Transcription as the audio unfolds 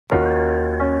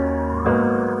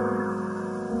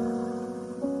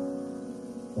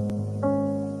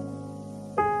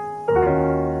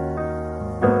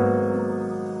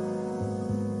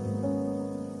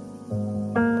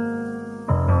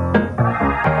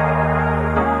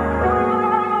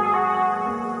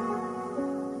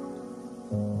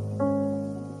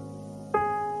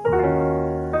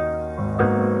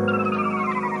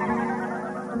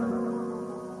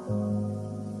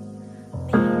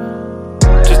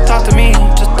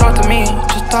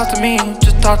talk to me,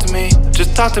 just talk to me,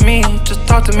 just talk to me, just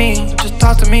talk to me, just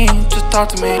talk to me, just talk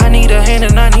to me. I need a hand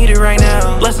and I need it right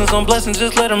now. Blessings on blessings,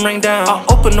 just let them rain down. I'll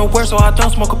open the word so I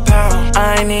don't smoke a pound.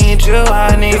 I need you,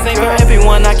 I need this ain't for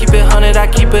everyone. I keep it 100, I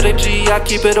keep it a G, I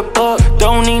keep it a buck.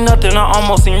 Don't need nothing, I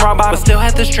almost seen rock bottom, but still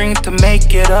had the strength to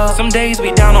make it up. Some days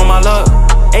be down on my luck.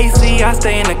 AC, I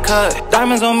stay in the cut.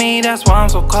 Diamonds on me, that's why I'm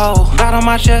so cold. Got on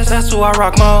my chest, that's who I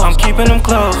rock most. I'm keeping them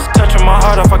close, touching my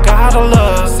heart, I forgot how to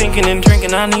love. Sinking and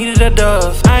drinking, I needed a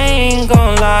dove. I ain't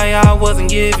gon' lie, I wasn't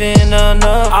giving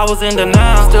enough. I was in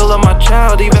denial, still love my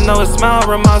child, even though his smile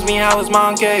reminds me how his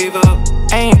mom gave up.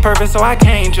 Ain't perfect, so I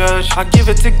can't judge. I give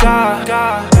it to God.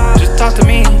 Just talk to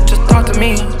me, just talk to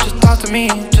me, just talk to me,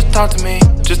 just talk to me,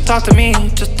 just talk to me,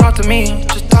 just talk to me,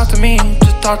 just talk to me,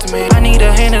 just talk to me. I need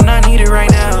a hand and I need it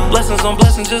right now. Blessings on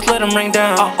blessings, just let them rain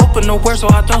down. I'll open the word so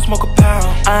I don't smoke a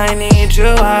pound. I need you,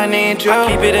 I need you.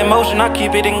 I keep it in motion, I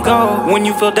keep it in go. When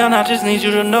you feel down, I just need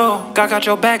you to know God got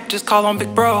your back, just call on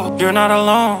big bro. You're not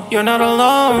alone, you're not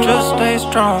alone. Just stay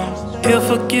strong. He'll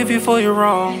forgive you for your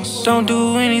wrongs. Don't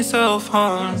do any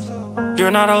self-harm.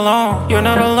 You're not alone, you're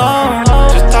not alone.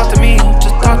 Just talk to me,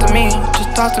 just talk to me,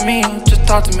 just talk to me, just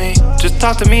talk to me, just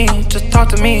talk to me, just talk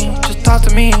to me, just talk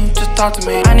to me, just talk to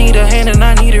me. I need a hand and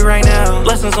I need it right now.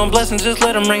 Blessings on blessings, just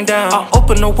let them rain down. I'll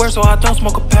open the word so I don't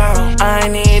smoke a pound. I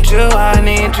need you, I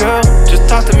need you. Just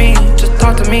talk to me, just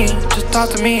talk to me, just talk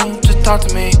to me, just talk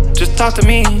to me, just talk to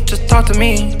me, just talk to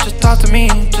me, just talk to me,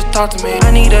 just talk to me.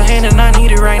 I need a hand and I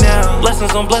need it right now.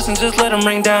 Blessings on blessings, just let them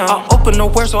rain down. I'll open the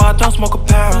word so I don't smoke a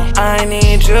pound. I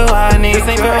need you, I need this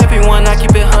ain't for everyone. I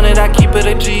keep it 100, I keep it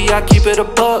a G, I keep it a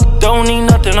buck. Don't need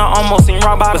nothing, I almost seen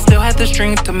rock bottom, but still had the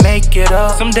strength to make it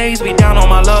up. Some days be down on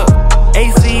my luck.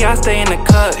 AC, I stay in the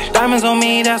cut. Diamonds on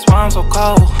me, that's why I'm so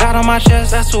cold. Got on my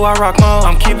chest, that's who I rock most.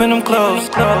 I'm keeping them close.